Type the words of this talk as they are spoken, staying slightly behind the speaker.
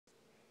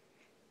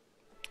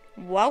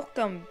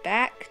Welcome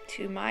back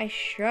to my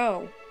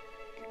show.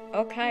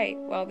 Okay,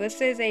 well this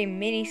is a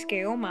mini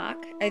scale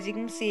mock. As you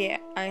can see,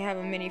 I have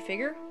a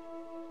minifigure,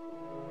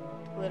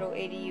 little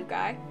ADU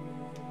guy,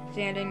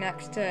 standing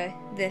next to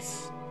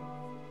this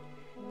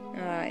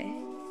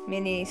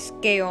mini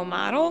scale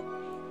model.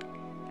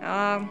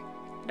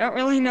 Don't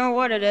really know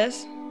what it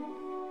is.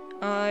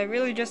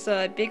 Really just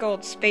a big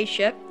old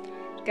spaceship.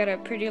 It's got a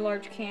pretty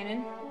large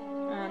cannon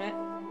on it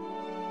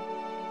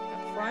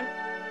up front.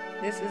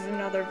 This is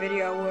another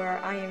video where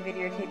I am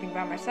videotaping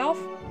by myself,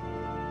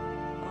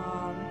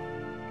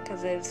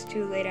 because it's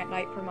too late at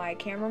night for my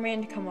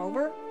cameraman to come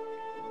over.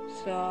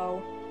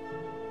 So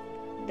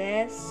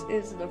this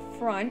is the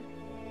front.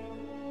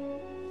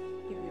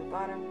 Give you a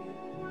bottom view,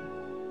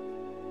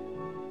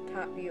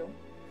 top view,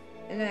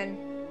 and then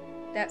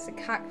that's the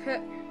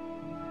cockpit,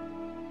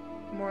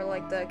 more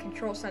like the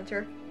control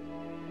center,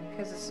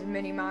 because this is a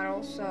mini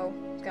model, so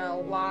it's got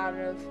a lot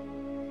of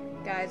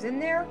guys in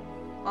there.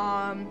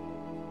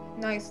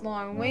 Nice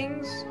long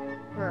wings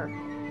for a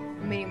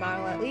mini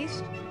model at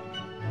least.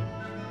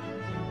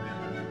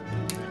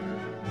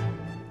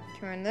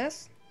 Turn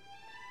this.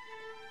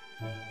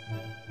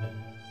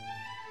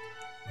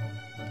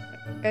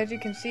 As you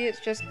can see, it's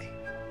just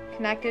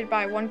connected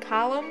by one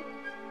column,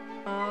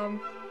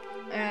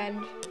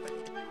 and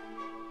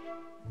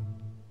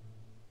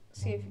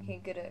see if you can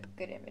get a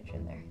good image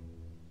in there.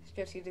 It's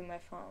just using my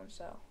phone,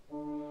 so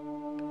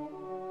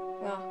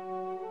well,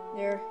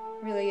 there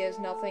really is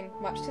nothing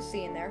much to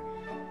see in there,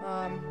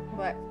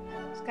 but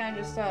it's kind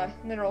of just a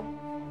little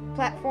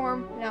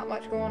platform, not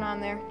much going on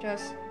there,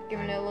 just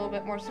giving it a little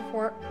bit more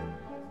support.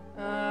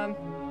 And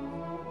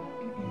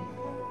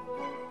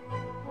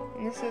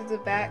this is the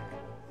back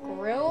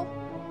grill,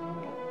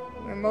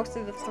 where most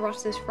of the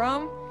thrust is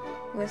from,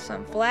 with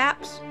some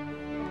flaps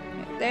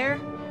right there,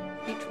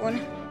 each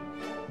one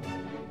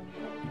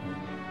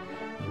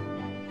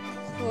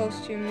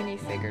close to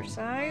minifigure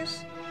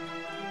size.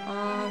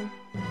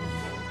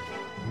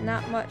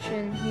 Not much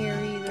in here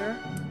either.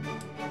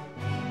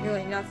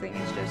 Really nothing,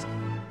 it's just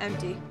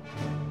empty.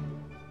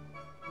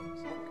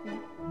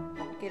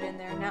 Get in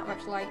there, not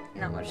much light,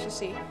 not much to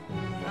see.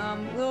 A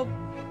little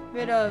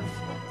bit of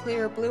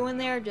clear blue in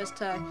there just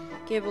to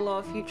give a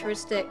little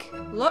futuristic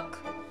look,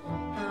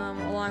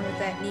 along with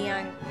that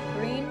neon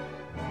green.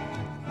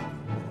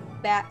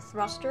 Bat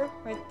thruster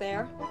right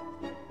there.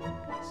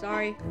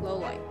 Sorry, low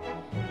light.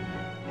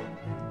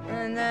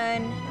 And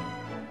then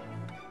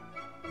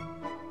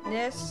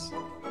this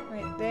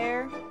right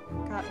there,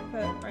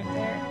 cockpit right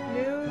there,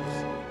 moves.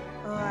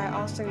 It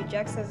also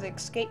ejects as an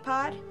escape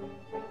pod.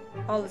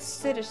 All the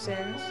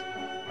citizens,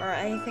 or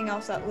anything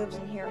else that lives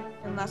in here,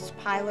 unless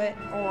pilot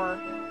or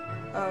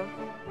a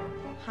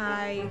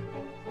high,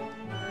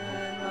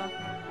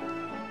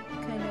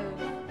 kind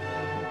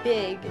of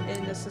big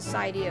in the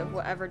society of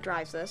whatever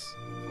drives this,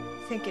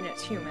 thinking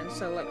it's human,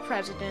 so like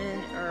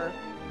president or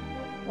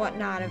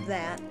whatnot of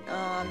that,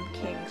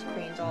 kings,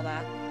 queens, all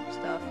that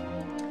stuff.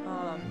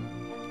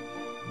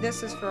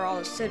 This is for all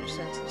the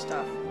citizens and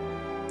stuff.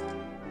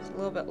 It's a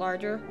little bit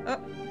larger. Oh,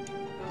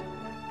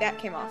 that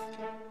came off.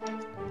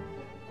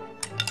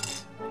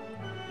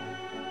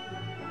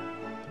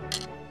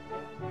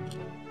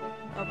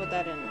 I'll put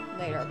that in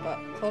later, but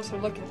closer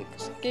look at the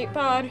escape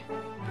pod.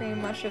 Pretty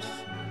much just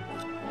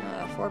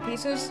 4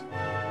 pieces.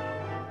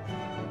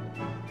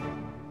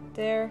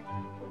 There.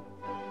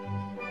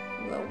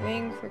 The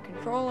wing for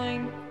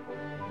controlling.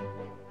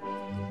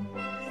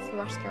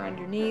 Thruster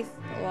underneath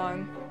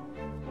along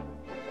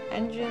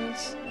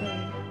engines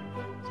and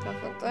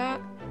stuff like that.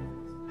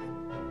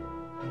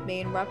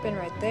 Main weapon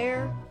right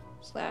there,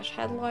 /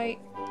 headlight,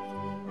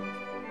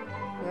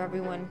 where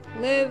everyone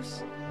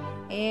lives,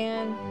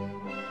 and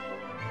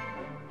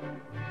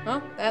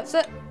well, that's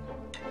it.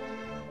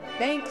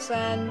 Thanks,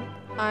 and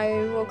I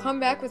will come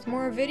back with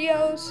more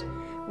videos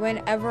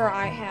whenever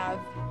I have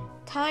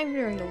time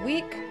during the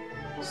week.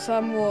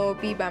 Some will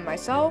be by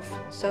myself,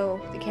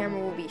 so the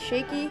camera will be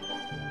shaky,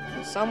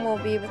 and some will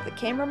be with the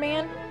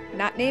cameraman,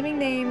 not naming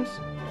names.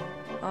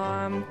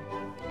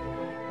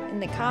 In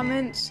the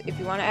comments, if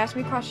you want to ask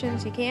me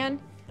questions, you can.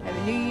 I'm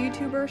a new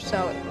YouTuber,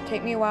 so it will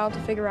take me a while to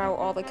figure out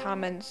all the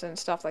comments and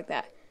stuff like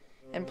that,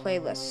 and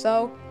playlists.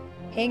 So,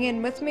 hang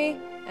in with me,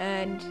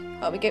 and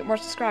help me get more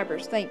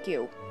subscribers. Thank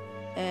you,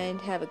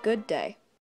 and have a good day.